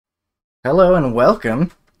Hello and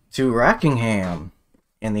welcome to Rockingham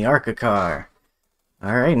in the ARCA car.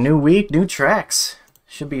 Alright, new week, new tracks.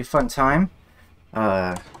 Should be a fun time.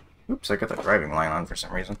 Oops, I got the driving line on for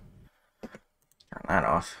some reason. Turn that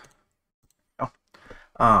off.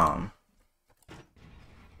 Oh.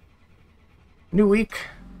 New week.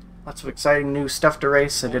 Lots of exciting new stuff to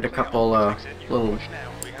race. I did a couple little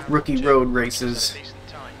rookie road races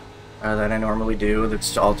that I normally do.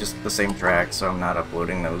 That's all just the same track, so I'm not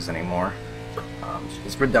uploading those anymore.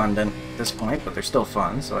 It's redundant at this point, but they're still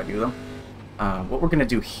fun, so I do them. What we're going to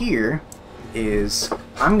do here is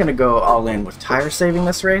I'm going to go all in with tire saving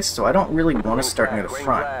this race, so I don't really want to start near the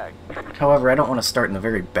front. However, I don't want to start in the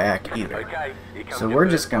very back either. So we're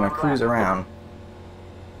just going to cruise around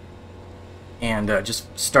and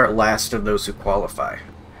just start last of those who qualify.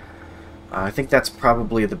 I think that's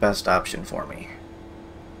probably the best option for me.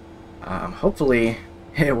 Hopefully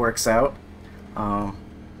it works out. I'm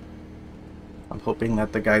hoping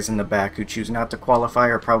that the guys in the back who choose not to qualify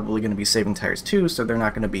are probably going to be saving tires too, so they're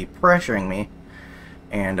not going to be pressuring me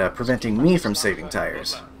and preventing me from saving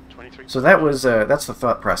tires. So that's the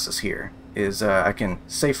thought process here, is I can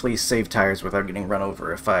safely save tires without getting run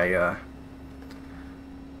over if I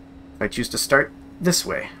choose to start this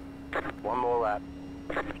way. One more lap.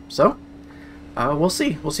 So, we'll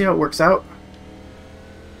see. We'll see how it works out.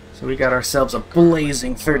 So we got ourselves a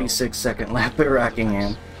blazing 36-second lap at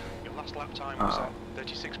Rockingham. Your last lap time was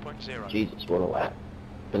 36.0. Jesus, what a lap.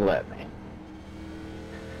 Good lap, man.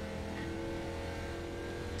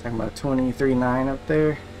 Talking about 23.9 up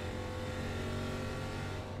there.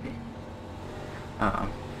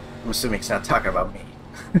 I'm assuming he's not talking about me.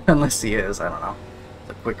 Unless he is, I don't know.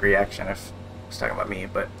 It's a quick reaction if he's talking about me,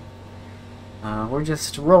 but we're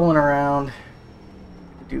just rolling around.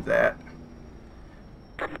 Do that.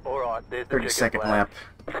 Alright, there's the 30-second lap.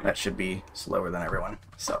 That should be slower than everyone.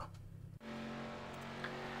 So,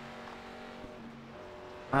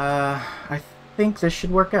 I think this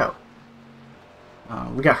should work out.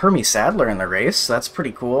 We got Hermie Sadler in the race. That's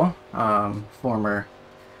pretty cool. Former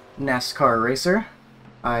NASCAR racer.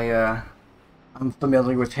 I'm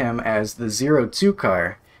familiar with him as the 02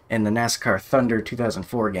 car in the NASCAR Thunder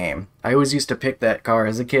 2004 game. I always used to pick that car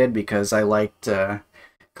as a kid because I liked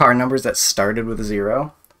car numbers that started with a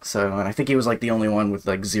 0. So, and I think he was like the only one with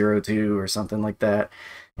like 02 or something like that.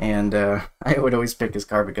 And I would always pick his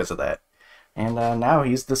car because of that. And now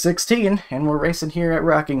he's the 16, and we're racing here at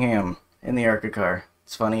Rockingham in the ARCA car.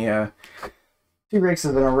 It's funny, 2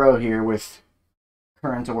 races in a row here with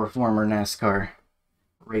current or former NASCAR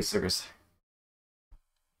racers.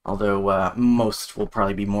 Although most will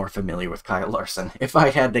probably be more familiar with Kyle Larson, if I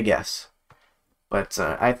had to guess. But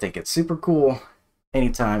I think it's super cool.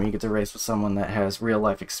 Anytime you get to race with someone that has real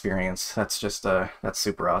life experience, that's just that's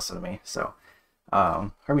super awesome to me. So,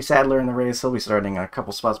 Hermie Sadler in the race, he'll be starting a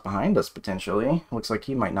couple spots behind us potentially. Looks like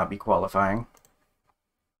he might not be qualifying.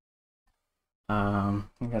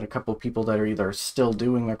 We got a couple people that are either still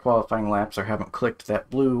doing their qualifying laps or haven't clicked that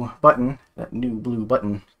blue button, that new blue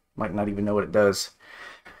button. Might not even know what it does.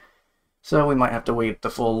 So we might have to wait the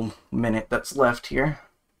full minute that's left here.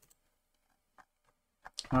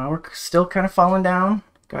 We're still kind of falling down.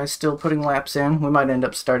 Guys still putting laps in. We might end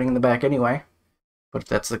up starting in the back anyway. But if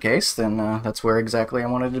that's the case, then that's where exactly I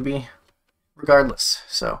wanted to be regardless.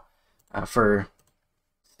 So for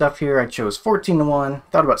stuff here, I chose 14-1.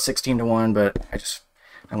 Thought about 16-1, but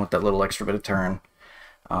I want that little extra bit of turn.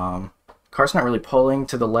 Car's not really pulling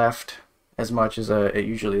to the left as much as it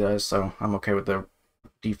usually does, so I'm okay with the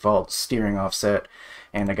default steering offset.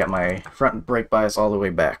 And I got my front brake bias all the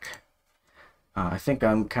way back. I think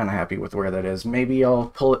I'm kind of happy with where that is. Maybe I'll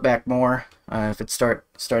pull it back more if it's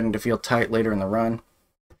starting to feel tight later in the run.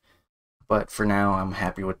 But for now, I'm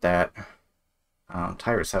happy with that.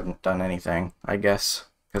 Tires haven't done anything, I guess,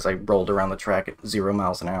 because I rolled around the track at 0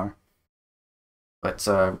 miles an hour. But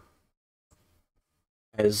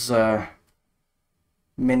as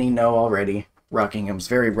many know already, Rockingham's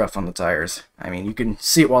very rough on the tires. I mean, you can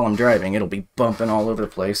see it while I'm driving. It'll be bumping all over the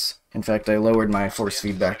place. In fact, I lowered my force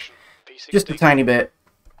feedback just a tiny bit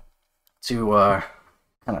to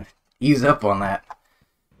kind of ease up on that,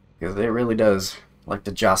 because it really does like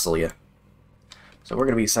to jostle you. So we're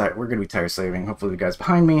gonna be tire saving. Hopefully the guys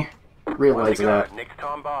behind me realize that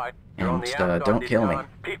and don't kill me.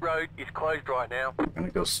 Pit road is closed right now. I'm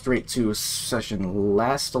gonna go straight to session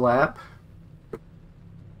last lap,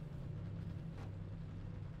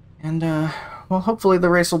 and well, hopefully the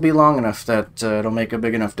race will be long enough that it'll make a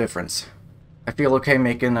big enough difference. I feel okay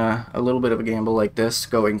making a little bit of a gamble like this,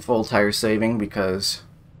 going full tire saving, because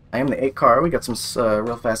I am the 8 car. We got some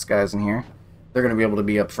real fast guys in here. They're going to be able to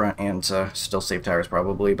be up front and still save tires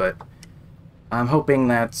probably, but I'm hoping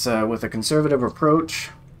that with a conservative approach,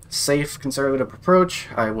 safe conservative approach,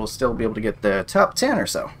 I will still be able to get the top 10 or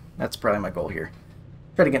so. That's probably my goal here.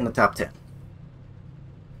 Try to get in the top 10.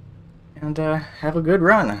 And have a good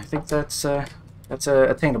run. I think that's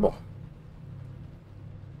attainable.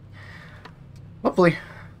 Hopefully.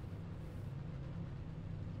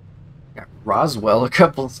 Got Roswell a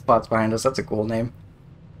couple spots behind us. That's a cool name.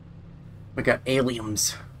 We got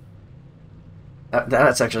aliens.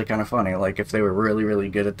 That's actually kind of funny. Like, if they were really, really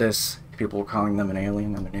good at this, people were calling them an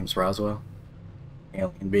alien and their name's Roswell.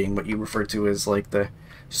 Alien being what you refer to as, like, the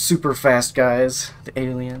super fast guys. The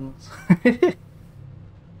aliens.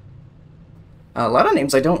 A lot of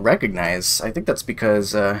names I don't recognize. I think that's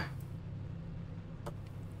because I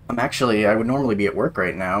would normally be at work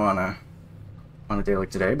right now on a day like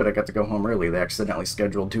today, but I got to go home early. They accidentally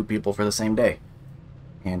scheduled 2 people for the same day.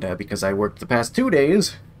 And because I worked the past 2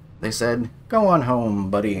 days, they said, go on home,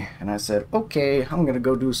 buddy. And I said, okay, I'm going to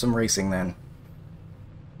go do some racing then.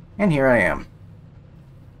 And here I am.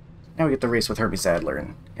 Now we get to race with Hermie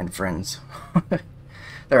Sadler and friends.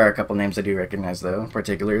 There are a couple names I do recognize, though,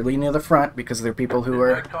 particularly near the front, because they're people who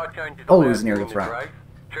are always near the front.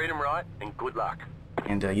 Treat them right, and good luck.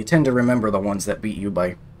 And you tend to remember the ones that beat you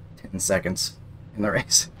by 10 seconds in the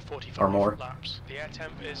race, or more. Laps. The air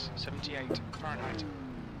temp is 78 Fahrenheit.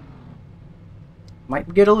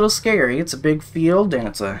 Might get a little scary. It's a big field, and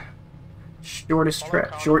it's a shortish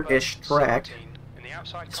track.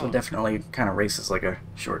 This one definitely kind of races like a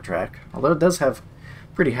short track, although it does have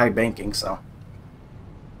pretty high banking, so.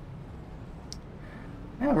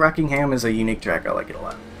 Yeah, Rockingham is a unique track. I like it a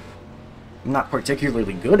lot. I'm not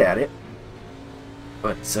particularly good at it,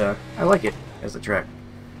 but I like it as a track,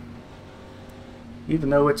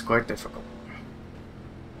 even though it's quite difficult.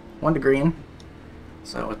 1 to green.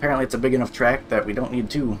 So apparently it's a big enough track that we don't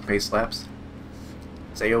need 2 pace laps.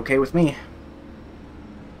 Say okay with me.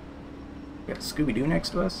 Got a Scooby-Doo next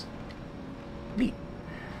to us. Neat.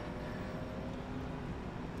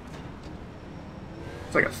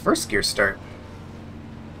 It's like a first gear start.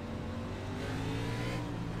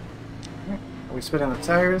 Are we spinning the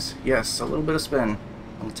tires? Yes, a little bit of spin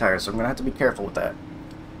on the tires, so I'm going to have to be careful with that.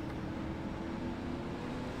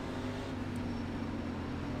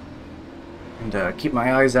 And keep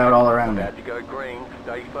my eyes out all around me. About to go green,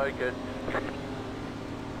 stay focused.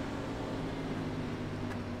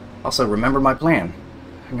 Also, remember my plan.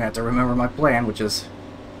 I'm going to have to remember my plan, which is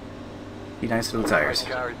be nice to the tires.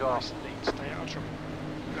 Car is off. Stay out of trouble.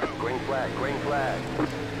 Green flag, green flag.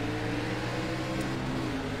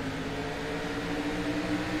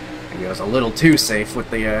 Maybe I was a little too safe with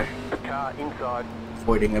the Car inside.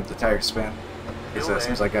 avoiding of the tire spin. Because it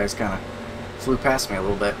seems like guys kind of flew past me a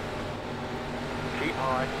little bit. Keep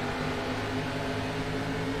high.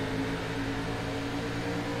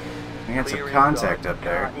 We had some Clear contact inside. up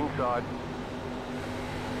there. Car inside.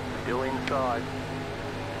 Still inside.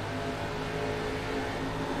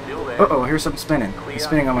 Still there. Uh-oh, here's something spinning. Clear. He's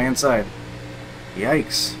spinning on my inside.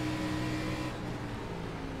 Yikes.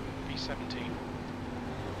 B17.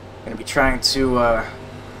 Gonna be trying to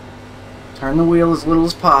turn the wheel as little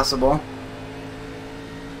as possible.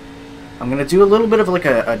 I'm gonna do a little bit of like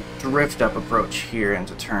a drift up approach here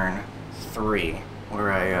into turn 3,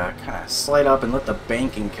 where I kind of slide up and let the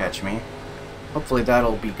banking catch me. Hopefully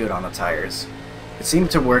that'll be good on the tires. It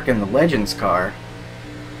seemed to work in the Legends car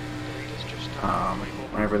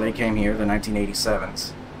whenever they came here, the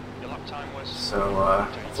 1987s. So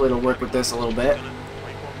hopefully it'll work with this a little bit.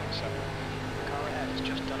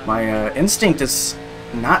 My instinct is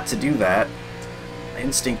not to do that. My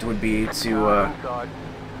instinct would be to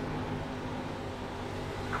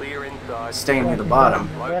Clear inside. stay near the bottom.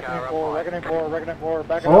 Reckoning four,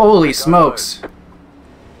 back it up. Holy smokes!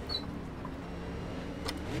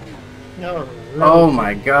 No, Oh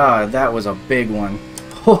my god, that was a big one.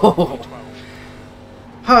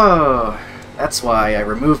 Oh, that's why I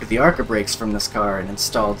removed the ARCA brakes from this car and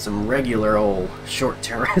installed some regular old short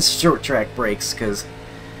track brakes, because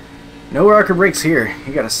no ARCA brakes here.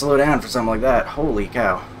 You gotta slow down for something like that. Holy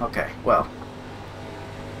cow. Okay, well,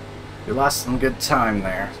 we lost some good time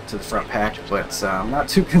there to the front pack, but I'm not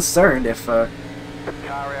too concerned if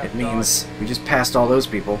it means we just passed all those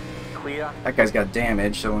people. Clear. That guy's got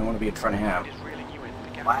damage, so we want to be in front of him.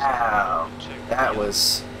 Wow, that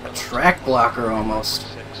was a track blocker almost.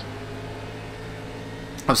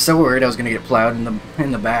 I was so worried I was going to get plowed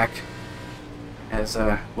in the back, as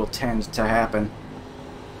will tend to happen.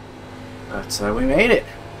 But we made it.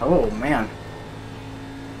 Oh man,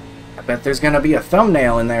 I bet there's going to be a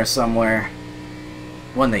thumbnail in there somewhere.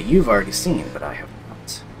 One that you've already seen, but I have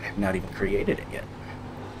not. I have not even created it yet.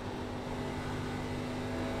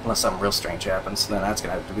 Unless something real strange happens, then that's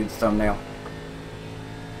going to have to be the thumbnail.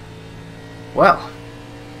 Well,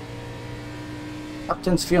 top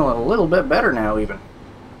 10's feeling a little bit better now, even.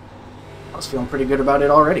 I was feeling pretty good about it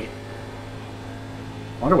already.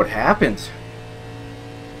 Wonder what happened.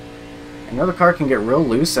 I know the car can get real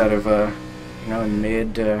loose out of, you know, in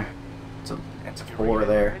mid, it's a 4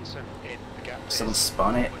 there. Someone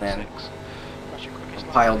spun it and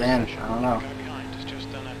piled in. I don't know.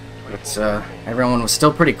 But everyone was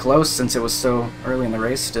still pretty close since it was so early in the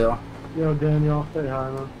race still. Yo, Daniel, say hi,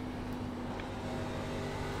 man.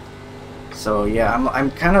 So yeah, I'm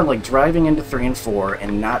kind of like driving into 3 and 4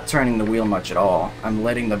 and not turning the wheel much at all. I'm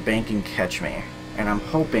letting the banking catch me, and I'm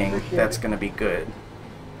hoping that's going to be good.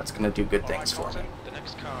 That's going to do good things for me.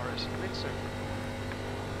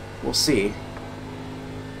 We'll see.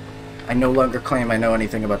 I no longer claim I know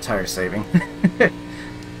anything about tire saving.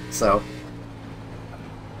 So,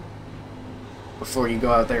 before you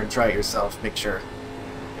go out there and try it yourself, make sure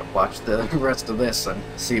you watch the rest of this and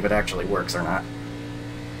see if it actually works or not.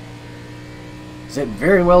 'Cause it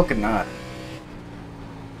very well could not.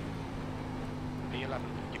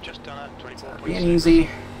 Being easy.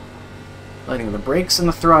 Letting the brakes and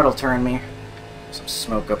the throttle turn me. Some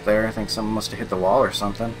smoke up there. I think someone must have hit the wall or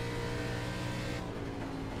something.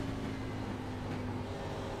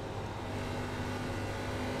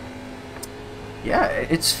 Yeah,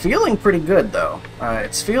 it's feeling pretty good though.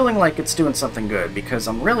 It's feeling like it's doing something good because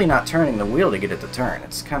I'm really not turning the wheel to get it to turn.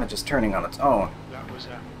 It's kind of just turning on its own.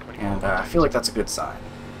 And I feel like that's a good sign.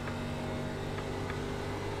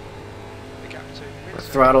 The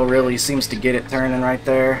throttle really seems to get it turning right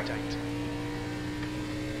there.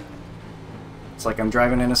 It's like I'm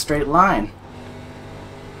driving in a straight line.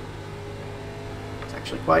 It's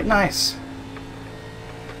actually quite nice.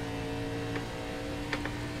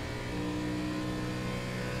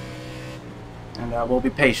 And we'll be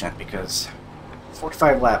patient because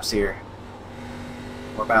 45 laps here.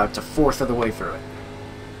 We're about a fourth of the way through it.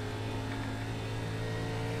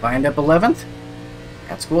 If I end up 11th,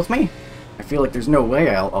 that's cool with me. I feel like there's no way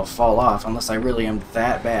I'll fall off unless I really am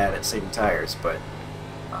that bad at saving tires, but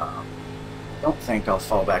I don't think I'll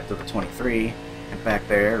fall back to the 23 and back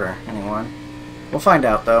there or anyone. We'll find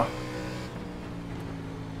out though.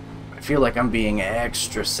 I feel like I'm being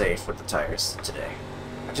extra safe with the tires today.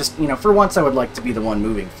 Just, you know, for once I would like to be the one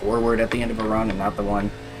moving forward at the end of a run and not the one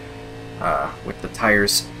with the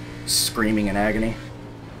tires screaming in agony.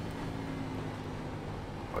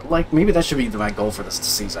 But, like, maybe that should be my goal for this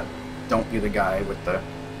season. Don't be the guy with the,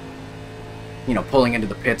 you know, pulling into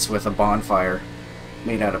the pits with a bonfire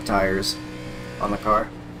made out of tires on the car.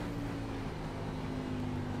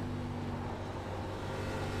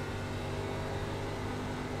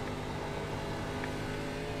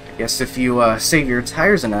 I guess if you save your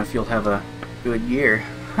tires enough, you'll have a good year.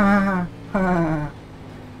 Ha ha.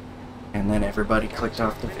 And then everybody clicked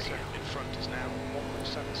off the video.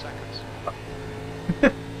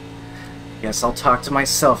 Guess I'll talk to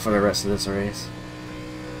myself for the rest of this race.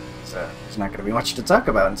 So there's not going to be much to talk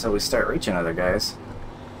about until we start reaching other guys.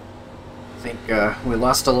 I think we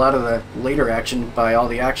lost a lot of the later action by all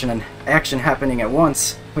the action happening at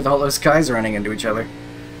once, with all those guys running into each other.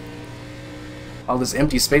 All this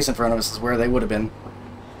empty space in front of us is where they would have been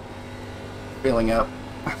filling up.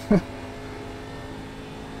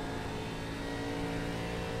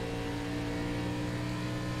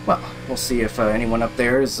 Well, we'll see if anyone up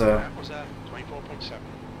there is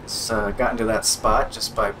gotten to that spot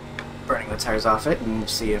just by burning the tires off it, and we'll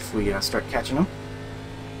see if we start catching them.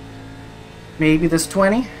 Maybe this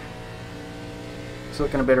 20. It's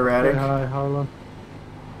looking a bit erratic. Hi, Harlan.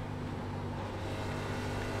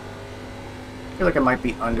 I feel like I might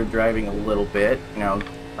be underdriving a little bit, you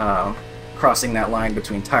know, crossing that line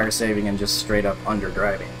between tire saving and just straight up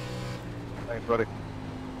underdriving. Thanks, buddy.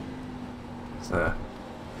 So,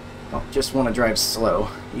 don't just want to drive slow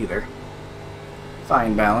either.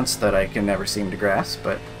 Fine balance that I can never seem to grasp,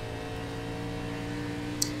 but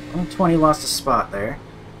well, 20 lost a spot there.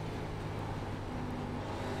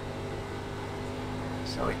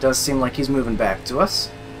 So it does seem like he's moving back to us.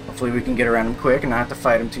 Hopefully we can get around him quick and not have to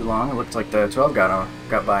fight him too long. It looked like the 12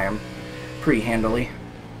 got by him pretty handily.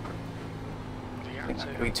 I think not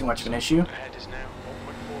going to be too much of an issue.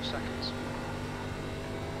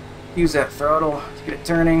 Use that throttle to get it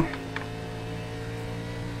turning.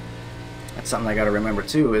 That's something I got to remember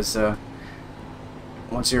too, is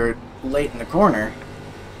once you're late in the corner,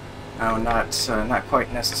 not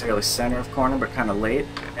quite necessarily center of corner, but kind of late,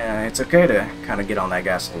 it's okay to kind of get on that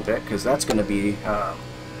gas a little bit, because that's going to be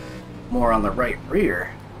more on the right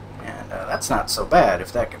rear, and that's not so bad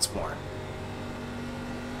if that gets more.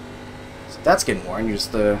 So that's getting worn.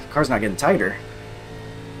 The car's not getting tighter.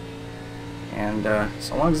 And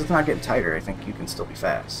so long as it's not getting tighter, I think you can still be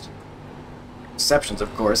fast. Exceptions,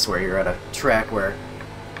 of course, where you're at a track where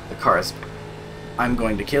the car is "I'm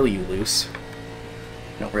going to kill you" loose.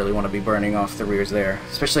 You don't really want to be burning off the rears there,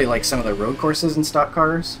 especially like some of the road courses in stock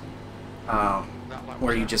cars,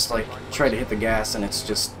 where you just like try to hit the gas and it's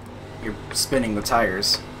just you're spinning the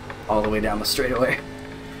tires all the way down the straightaway.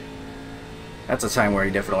 That's a time where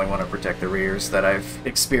you definitely want to protect the rears that I've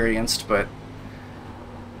experienced, but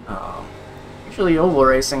usually oval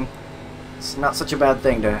racing, it's not such a bad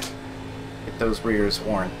thing to get those rears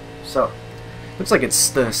worn. So, looks like it's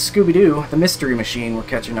the Scooby-Doo, the mystery machine we're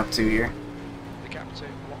catching up to here. The captain,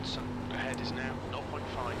 Watson, ahead is now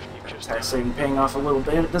 0.5. You've just Tire saving paying off a little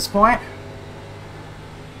bit at this point.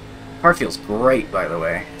 Car feels great, by the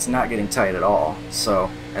way. It's not getting tight at all. So,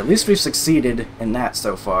 at least we've succeeded in that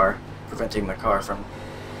so far, preventing the car from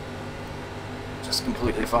just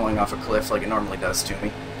completely falling off a cliff like it normally does to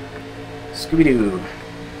me. Scooby-Doo,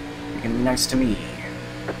 you can be nice to me.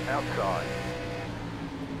 outside.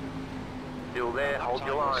 Still there, hold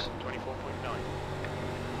your line. 24.9.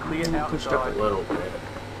 Clear Pushed up a outside. little bit.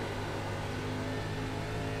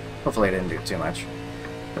 Hopefully I didn't do too much.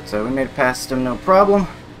 But we made it past him, no problem.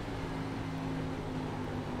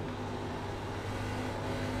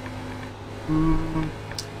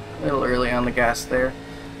 A little early on the gas there.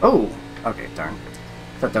 Oh! Okay, darn.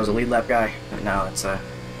 Thought that was a lead lap guy. But no, it's a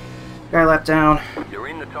guy lap down. You're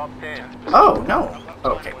in the top 10. Oh, no!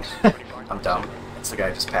 Okay. I'm dumb. It's the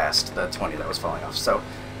guy just passed the 20 that was falling off. So,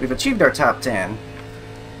 we've achieved our top 10.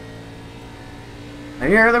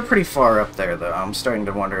 Yeah, they're pretty far up there, though. I'm starting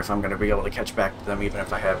to wonder if I'm going to be able to catch back to them even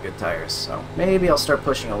if I have good tires. So, maybe I'll start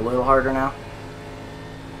pushing a little harder now.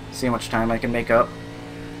 See how much time I can make up.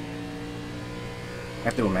 I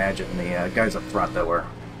have to imagine the guys up front that were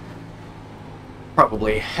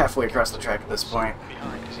probably halfway across the track at this point.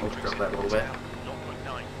 We'll drop that a little bit.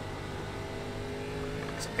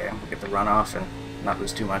 It's okay, we'll get the runoff and not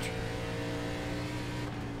lose too much.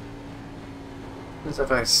 As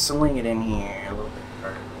if I swing it in here a little bit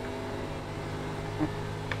harder.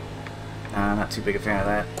 Nah, not too big a fan of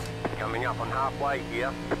that. Coming up on halfway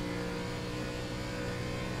here.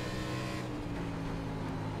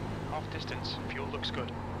 Half distance, fuel looks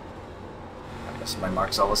good. I'm missing my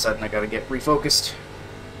marks all of a sudden. I gotta get refocused.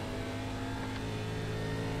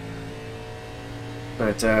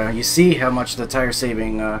 But you see how much the tire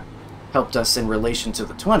saving helped us in relation to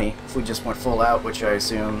the 20. If we just went full out, which I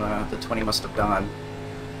assume the 20 must have done,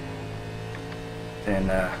 then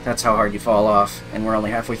that's how hard you fall off. And we're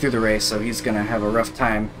only halfway through the race, so he's gonna have a rough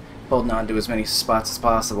time holding on to as many spots as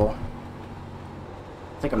possible.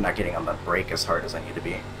 I think I'm not getting on the brake as hard as I need to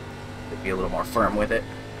be. Be a little more firm with it.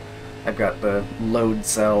 I've got the load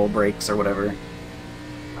cell brakes or whatever.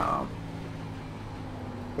 I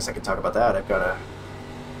guess I could talk about that. I've got a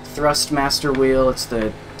Thrustmaster wheel. It's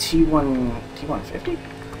the T150.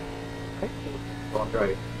 Well, I'm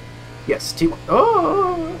driving. Yes, T1.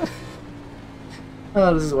 Oh!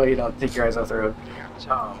 Oh, this is why you don't take your eyes off the road.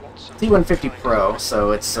 T150 Pro.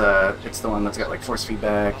 So it's the one that's got like force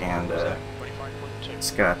feedback and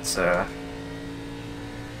it's got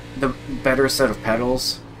the better set of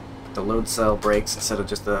pedals, the load cell brakes instead of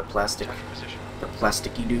just the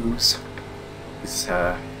plasticky doos. It's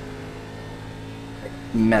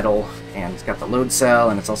metal, and it's got the load cell,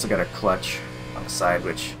 and it's also got a clutch on the side,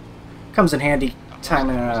 which comes in handy time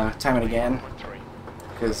and again,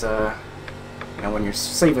 because you know, when you're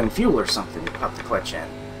saving fuel or something, you pop the clutch in.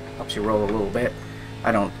 Helps you roll a little bit.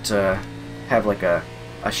 I don't have like a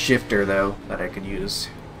shifter though that I could use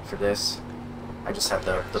for this. I just have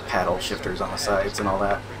the paddle shifters on the sides and all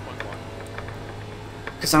that.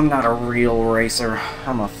 Because I'm not a real racer.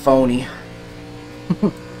 I'm a phony.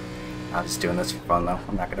 I'm just doing this for fun, though.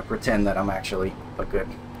 I'm not going to pretend that I'm actually a good...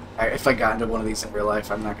 if I got into one of these in real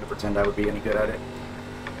life, I'm not going to pretend I would be any good at it.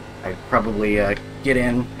 I'd probably get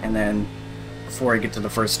in, and then, before I get to the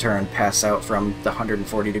first turn, pass out from the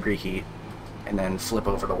 140-degree heat, and then flip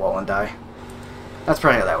over the wall and die. That's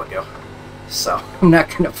probably how that would go. So, I'm not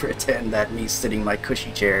going to pretend that me sitting in my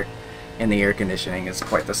cushy chair in the air conditioning is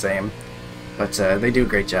quite the same. But they do a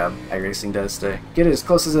great job, iRacing does, to get it as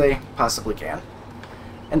close as they possibly can.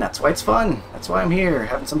 And that's why it's fun. That's why I'm here,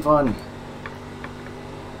 having some fun.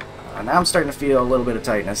 Now I'm starting to feel a little bit of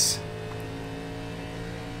tightness,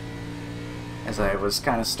 as I was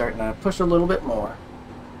kind of starting to push a little bit more.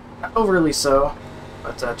 Not overly so,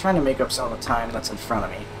 but trying to make up some of the time that's in front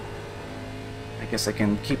of me. I guess I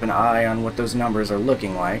can keep an eye on what those numbers are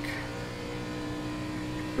looking like.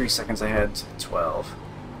 3 seconds ahead to 12.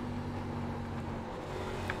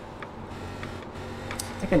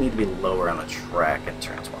 think I need to be lower on the track in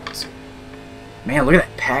turns 1 and 2. Man, look at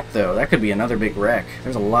that pack, though. That could be another big wreck.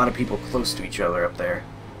 There's a lot of people close to each other up there.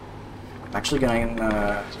 I'm actually going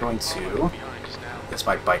to... This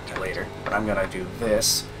might bite me later, but I'm going to do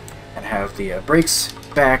this and have the brakes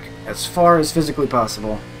back as far as physically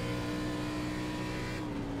possible.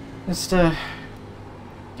 Just getting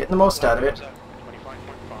the most out of it.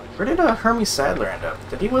 Where did Hermie Sadler end up?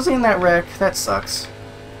 He wasn't in that wreck. That sucks.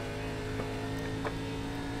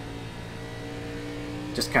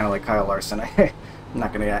 Just kind of like Kyle Larson. I'm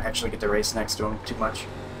not going to actually get to race next to him too much.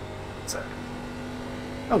 So,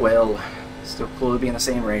 oh well. Still cool to be in the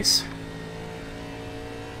same race.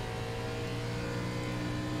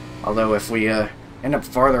 Although if we end up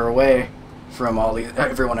farther away from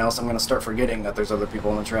everyone else, I'm going to start forgetting that there's other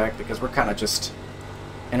people on the track because we're kind of just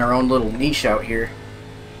in our own little niche out here.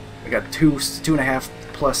 We got 2.5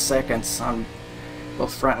 plus seconds on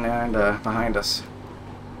both front and behind us.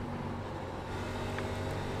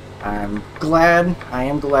 I am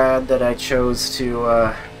glad that I chose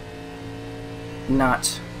to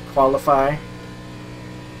not qualify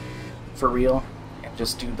for real and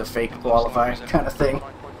just do the fake qualify kind of thing.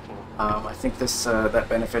 I think that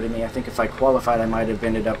benefited me. I think if I qualified, I might have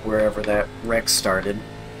ended up wherever that wreck started.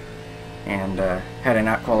 And had I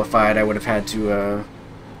not qualified, I would have had to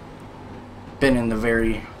been in the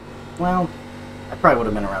very... Well, I probably would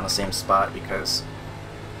have been around the same spot because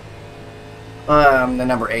I'm the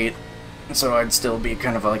number 8. So I'd still be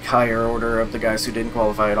kind of like higher order of the guys who didn't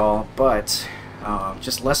qualify at all. But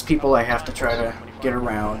just less people I have to try to get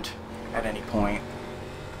around at any point.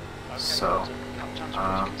 So...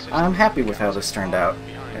 I'm happy with how this turned out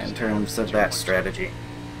in terms of that strategy.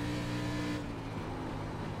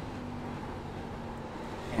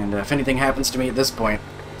 And if anything happens to me at this point,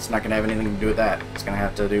 it's not going to have anything to do with that. It's going to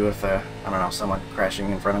have to do with, I don't know, someone crashing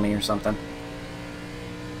in front of me or something.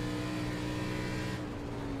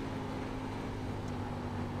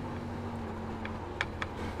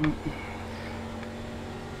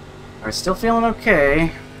 Alright, still feeling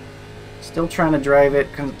okay. Still trying to drive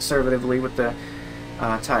it conservatively with the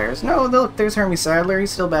tires. No, look, there's Hermie Sadler. He's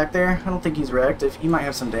still back there. I don't think he's wrecked. He might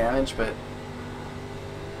have some damage, but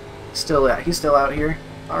he's still out here.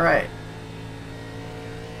 All right.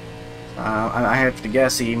 I have to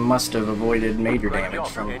guess he must have avoided major damage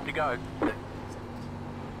from.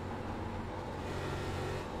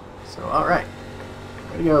 So, all right.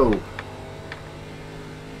 Way to go.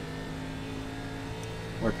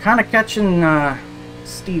 We're kind of catching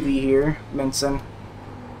Stevie here, Benson.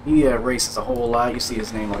 He races a whole lot. You see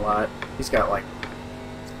his name a lot. He's got like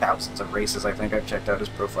thousands of races. I think I've checked out his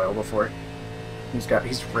profile before.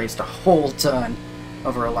 He's raced a whole ton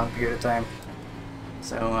over a long period of time.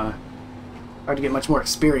 So hard to get much more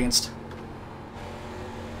experienced.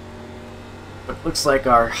 But looks like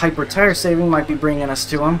our hyper tire saving might be bringing us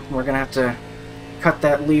to him. We're gonna have to cut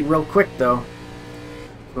that lead real quick though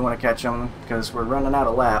if we want to catch him because we're running out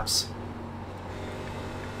of laps.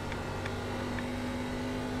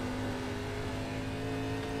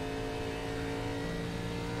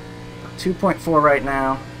 2.4 right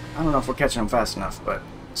now. I don't know if we're catching them fast enough, but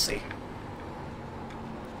we'll see.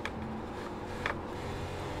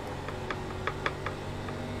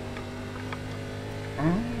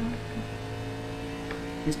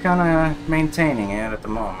 He's kind of maintaining it at the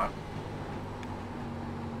moment.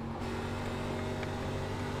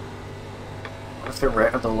 What if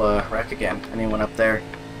they'll wreck again? Anyone up there?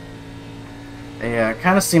 They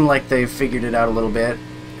kind of seem like they've figured it out a little bit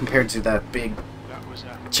compared to that big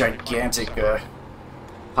gigantic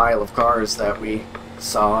pile of cars that we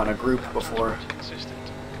saw in a group before.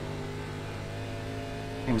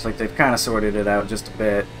 Seems like they've kind of sorted it out just a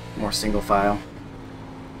bit more single file.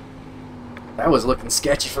 That was looking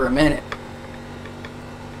sketchy for a minute.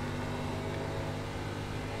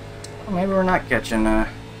 Well, maybe we're not catching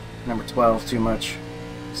number 12 too much.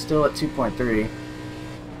 Still at 2.3.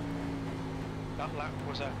 That lap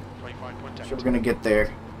was at 25.8. Sure, we're gonna get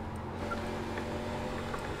there.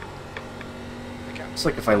 Looks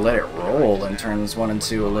like if I let it roll in turns 1 and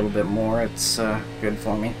 2 a little bit more, it's good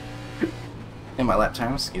for me. In my lap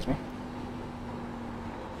time, excuse me.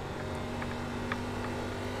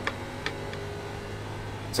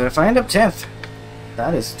 So if I end up 10th,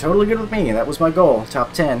 that is totally good with me. That was my goal,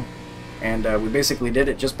 top 10. And we basically did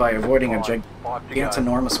it just by avoiding a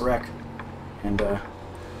gigantinormous wreck. And I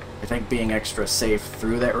think being extra safe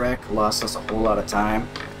through that wreck lost us a whole lot of time.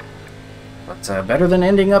 But better than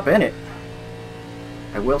ending up in it.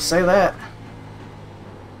 I will say that.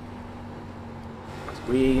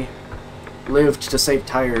 We lived to save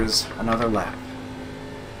tires another lap.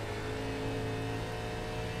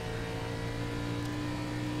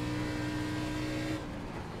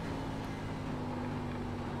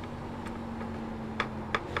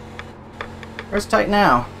 Where's tight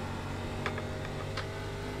now?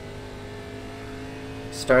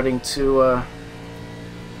 Starting to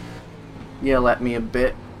yell at me a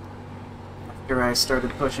bit after I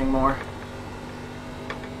started pushing more.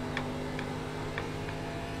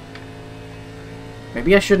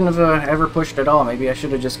 Maybe I shouldn't have ever pushed at all. Maybe I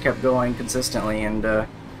should have just kept going consistently, and it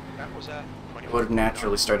would have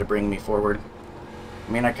naturally started bringing me forward.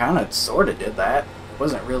 I mean, I kind of sort of did that. I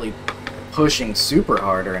wasn't really pushing super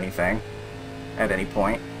hard or anything at any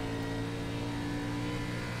point.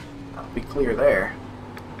 I'll be clear there.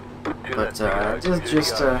 But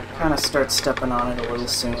just kind of start stepping on it a little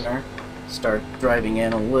sooner. Start driving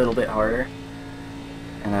in a little bit harder.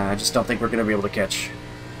 And I just don't think we're going to be able to catch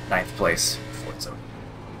 9th place before it's over.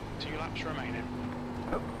 2 laps remaining.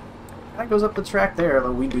 Oh. That goes up the track there,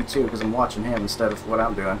 although we do too, because I'm watching him instead of what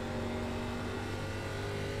I'm doing.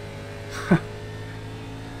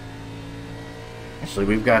 Actually,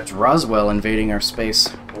 we've got Roswell invading our space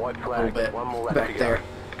a little bit back there.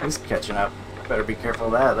 He's catching up. Better be careful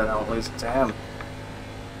of that I don't lose it to him.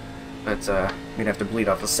 But we'd have to bleed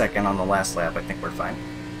off a second on the last lap. I think we're fine.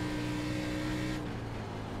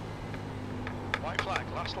 White flag,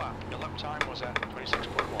 last lap. Your lap time was at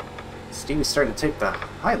 26.1. Stevie's starting to take the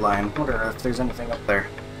high line. Wonder if there's anything up there.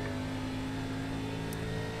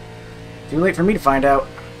 Too late for me to find out,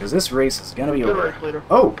 because this race is gonna be over.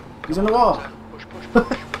 Oh, he's in the wall. Push, push,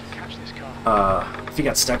 push. Catch this car. If he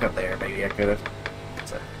got stuck up there, maybe I could have.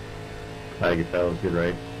 I guess that was good,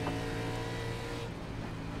 right?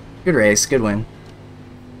 Good race, good win.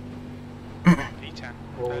 P10.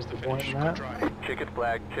 There's the finish. Good drive. Chicken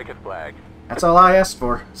flag. That's all I asked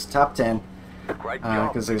for. It's top 10. Great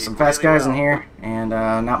job. Because there's some fast guys in here, and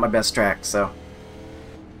not my best track, so.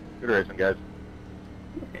 Good racing, guys.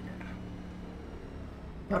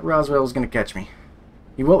 Thought Roswell was going to catch me.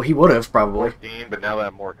 He would have, probably. 14, but now that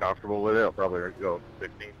I'm more comfortable with it, I'll probably go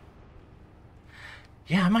 16.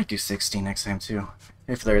 Yeah, I might do 16 next time, too.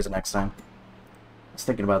 If there is a next time. I was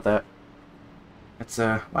thinking about that. It's,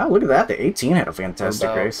 wow, look at that. The 18 had a fantastic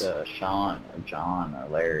what about, race. Sean or John or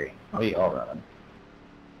Larry? What are you all running?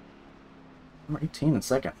 I'm 18 in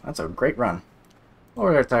second. That's a great run.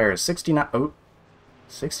 Lower our tires. 69. Oh,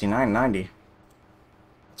 69.90.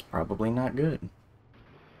 That's probably not good.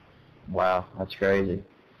 Wow, that's crazy.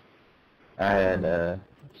 I had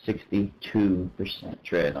 62%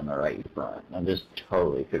 tread on the right front. I just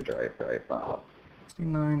totally could drive right front.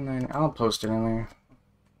 69.90. I'll post it in there.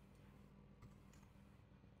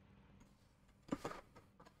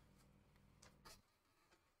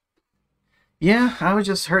 Yeah, I was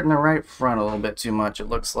just hurting the right front a little bit too much, it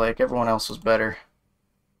looks like. Everyone else was better.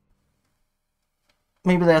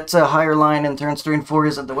 Maybe that higher line in turns 3 and 4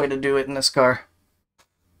 isn't the way to do it in this car.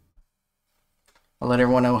 I'll let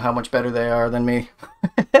everyone know how much better they are than me.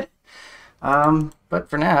 But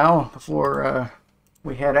for now, before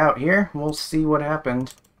we head out here, we'll see what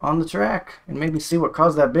happened on the track and maybe see what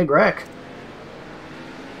caused that big wreck.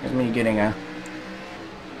 Here's me getting a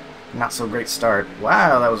not so great start.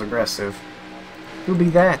 Wow, that was aggressive. Who be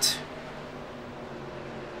that?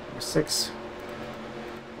 6.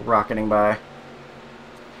 Rocketing by.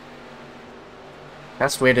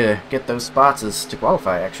 Best way to get those spots is to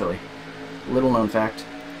qualify, actually. Little known fact.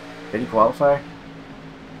 Did he qualify?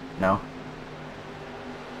 No.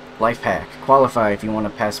 Life hack. Qualify if you want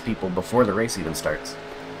to pass people before the race even starts.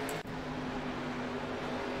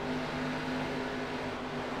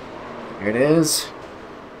 Here it is.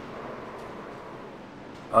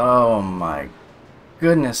 Oh my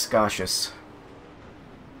goodness gracious.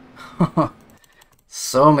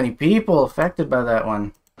 So many people affected by that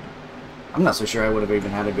one. I'm not so sure I would have even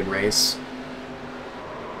had a good race.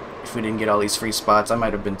 If we didn't get all these free spots, I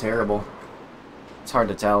might have been terrible. It's hard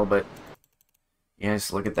to tell, but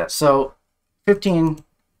yes, look at that. So 15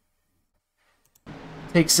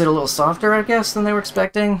 takes it a little softer, I guess, than they were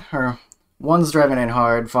expecting. Or 1's driving in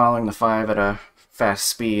hard, following the 5 at a fast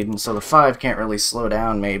speed, and so the 5 can't really slow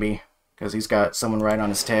down, maybe, because he's got someone right on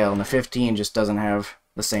his tail, and the 15 just doesn't have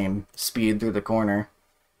the same speed through the corner.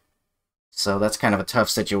 So that's kind of a tough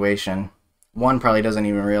situation. 1 probably doesn't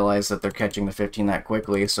even realize that they're catching the 15 that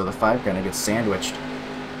quickly, so the 5 kind of gets sandwiched.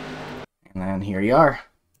 And then here you are.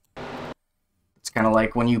 It's kind of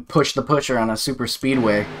like when you push the pusher on a super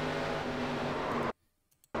speedway.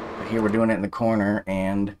 But here we're doing it in the corner,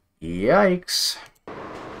 and yikes.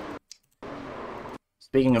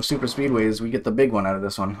 Speaking of super speedways, we get the big one out of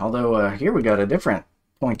this one. Although here we got a different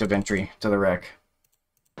point of entry to the wreck.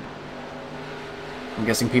 I'm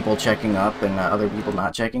guessing people checking up and other people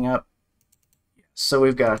not checking up. So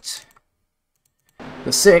we've got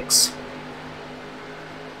the 6.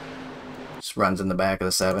 Just runs in the back of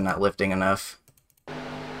the 7, not lifting enough.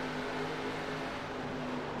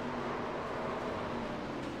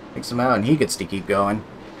 Takes him out, and he gets to keep going.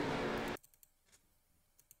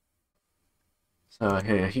 So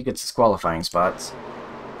he gets his qualifying spots.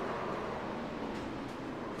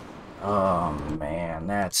 Oh man,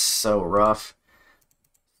 that's so rough.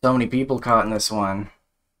 So many people caught in this one.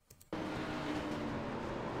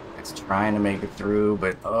 It's trying to make it through,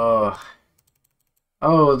 but oh,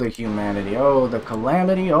 the humanity, oh, the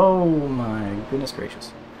calamity, oh my goodness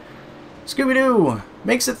gracious. Scooby-Doo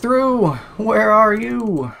makes it through. Where are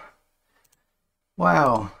you?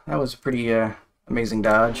 Wow, that was a pretty amazing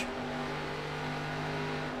dodge.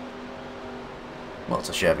 Well, it's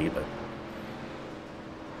a Chevy, but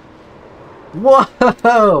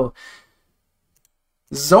whoa!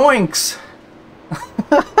 Zoinks!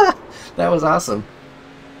 That was awesome.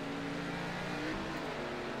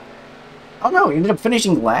 Oh no, he ended up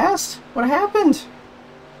finishing last? What happened?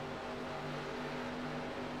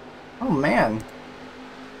 Oh man.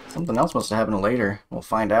 Something else must have happened later. We'll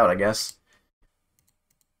find out, I guess.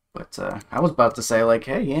 But I was about to say, like,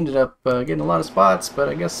 hey, he ended up getting a lot of spots, but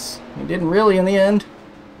I guess he didn't really in the end.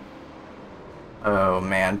 Oh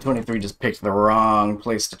man, 23 just picked the wrong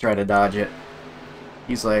place to try to dodge it.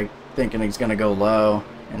 He's like thinking he's gonna go low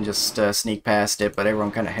and just sneak past it, but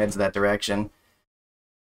everyone kind of heads that direction.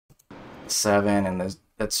 7, and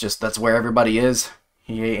that's where everybody is.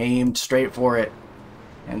 He aimed straight for it,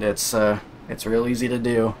 and it's real easy to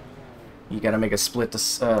do. You got to make a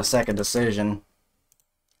split-second decision.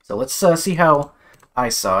 So let's see how I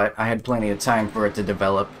saw it. I had plenty of time for it to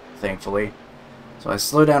develop, thankfully. So I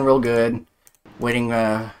slowed down real good, waiting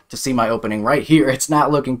to see my opening. Right here, it's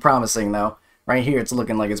not looking promising though. Right here, it's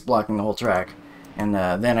looking like it's blocking the whole track. And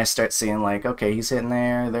then I start seeing like, okay, he's hitting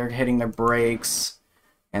there, they're hitting their brakes,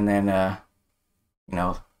 and then you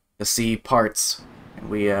know, the C parts, and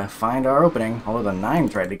we find our opening. Although the 9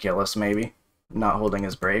 tried to kill us, maybe not holding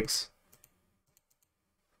his brakes.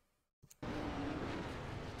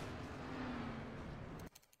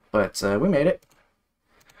 But we made it.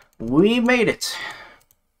 We made it.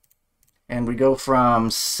 And we go from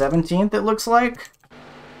 17th, it looks like,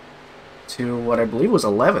 to what I believe was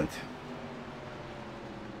 11th.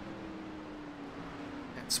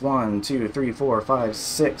 That's 1, 2, 3, 4, 5,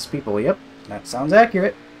 6 people. Yep, that sounds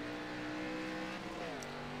accurate.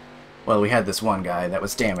 Well, we had this one guy that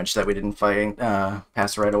was damaged that we didn't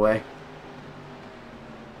pass right away.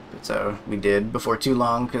 So we did before too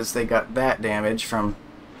long because they got that damage from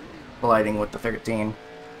colliding with the 13.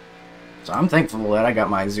 So I'm thankful that I got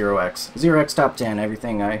my 0x. 0x top 10,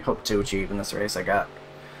 everything I hoped to achieve in this race I got.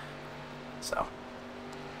 So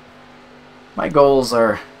my goals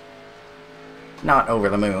are not over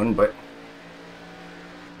the moon, but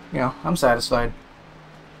you know, I'm satisfied.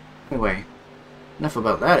 Anyway, enough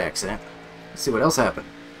about that accident. Let's see what else happened.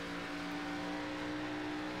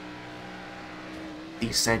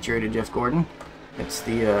 Desaturated Jeff Gordon. It's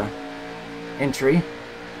the entry.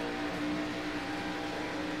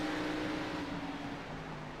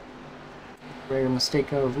 Rare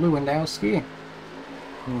mistake of Lewandowski.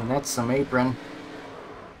 Ooh, that's some apron.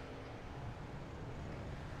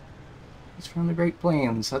 It's from the Great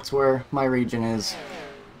Plains. That's where my region is.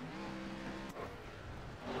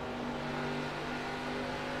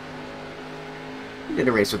 I did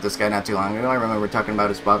a race with this guy not too long ago. I remember talking about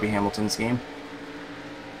his Bobby Hamilton scheme.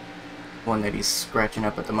 One that he's scratching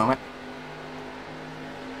up at the moment.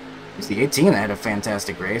 He's the 18 that had a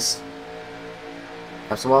fantastic race.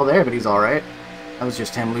 That's the wall there, but he's alright. That was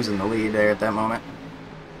just him losing the lead there at that moment.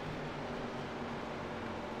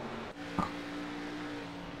 Huh.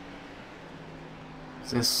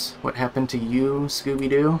 Is this what happened to you,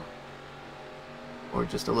 Scooby-Doo? Or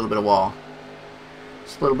just a little bit of wall?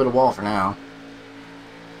 Just a little bit of wall for now.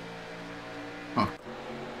 Huh.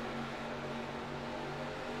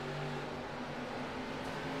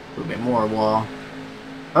 A little bit more wall.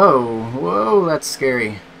 Oh, whoa, that's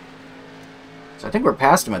scary. So I think we're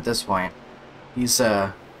past him at this point. He's,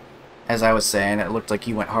 as I was saying, it looked like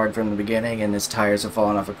he went hard from the beginning and his tires have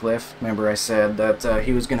fallen off a cliff. Remember I said that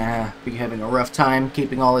he was going to be having a rough time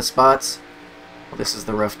keeping all his spots? Well, this is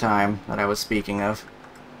the rough time that I was speaking of.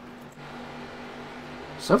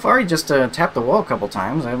 So far he just tapped the wall a couple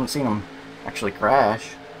times. I haven't seen him actually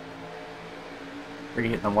crash. Pretty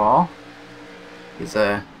hitting the wall. He's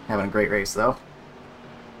having a great race though.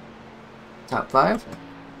 Top 5.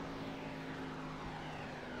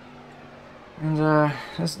 And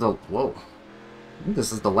this is the whoa. I think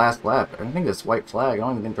this is the last lap. I think this white flag. I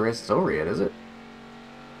don't even think the race is over yet, is it?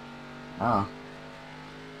 Oh.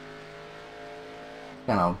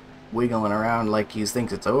 Kind of wiggling around like he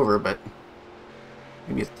thinks it's over, but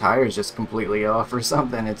maybe his tire's just completely off or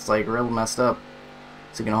something. It's like real messed up.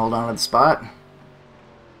 Is he gonna hold on to the spot?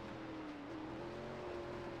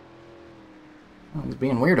 Well, he's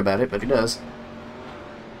being weird about it, but he does.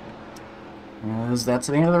 That's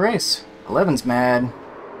the end of the race. 11's mad.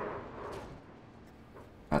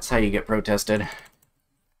 That's how you get protested.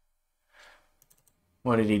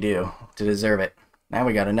 What did he do to deserve it? Now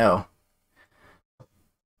we gotta know.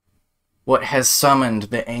 What has summoned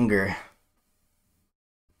the anger?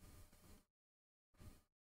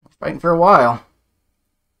 Fighting for a while.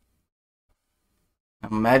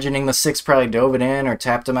 I'm imagining the 6 probably dove it in or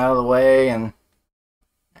tapped him out of the way, and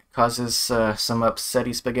that causes some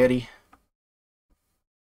upsetty spaghetti.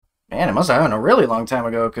 Man, it must have happened a really long time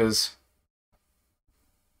ago, because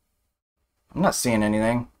I'm not seeing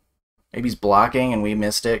anything. Maybe he's blocking and we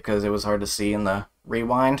missed it because it was hard to see in the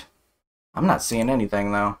rewind. I'm not seeing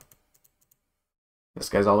anything, though. This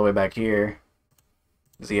guy's all the way back here.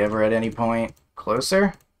 Is he ever at any point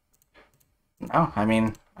closer? No, I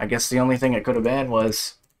mean, I guess the only thing it could have been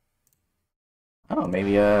was, oh,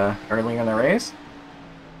 maybe earlier in the race?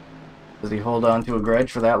 Does he hold on to a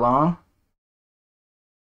grudge for that long?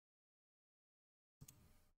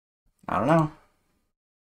 I don't know.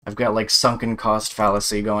 I've got like sunken cost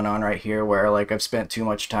fallacy going on right here where like I've spent too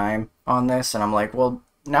much time on this and I'm like, well,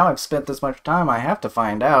 now I've spent this much time, I have to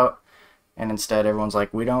find out. And instead everyone's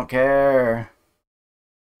like, we don't care.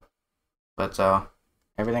 But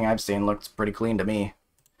everything I've seen looks pretty clean to me.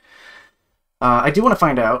 I do want to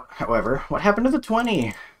find out, however, what happened to the 20?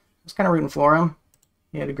 I was kind of rooting for him.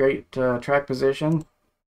 He had a great track position.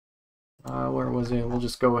 Where was he? We'll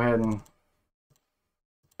just go ahead and...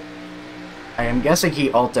 I am guessing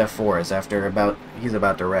he Alt F4s after he's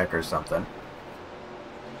about to wreck or something.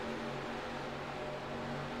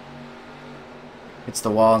 Hits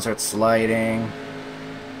the wall and starts sliding.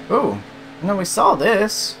 Oh, no, we saw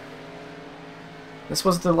this. This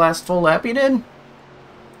was the last full lap he did? You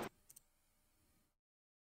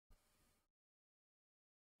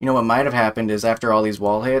know what might have happened is after all these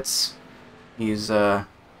wall hits, he's, your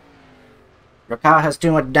car has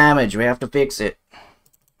too much damage, we have to fix it.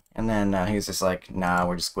 And then he's just like, nah,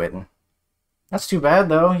 we're just quitting. That's too bad,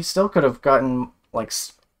 though. He still could have gotten, like,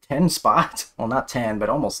 10 spots. Well, not 10, but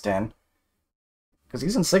almost 10. Because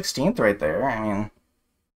he's in 16th right there. I mean,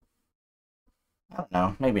 I don't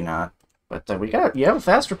know. Maybe not. But you have a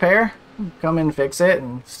fast repair. Come in, fix it,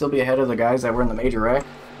 and still be ahead of the guys that were in the major wreck.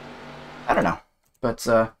 I don't know. But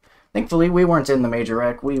thankfully, we weren't in the major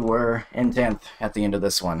wreck. We were in 10th at the end of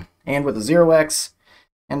this one. And with a 0x.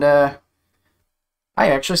 And, I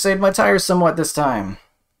actually saved my tires somewhat this time.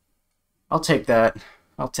 I'll take that.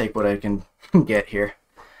 I'll take what I can get here.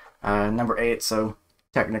 Number 8, so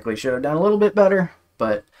technically should have done a little bit better,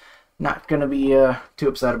 but not going to be too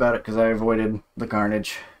upset about it because I avoided the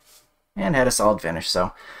carnage and had a solid finish.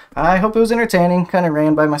 So I hope it was entertaining. Kind of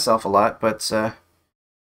ran by myself a lot, but had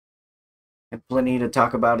plenty to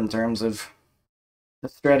talk about in terms of the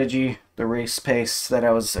strategy, the race pace that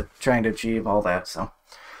I was trying to achieve, all that. So.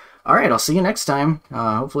 Alright, I'll see you next time.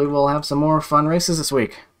 Hopefully we'll have some more fun races this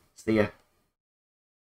week. See ya.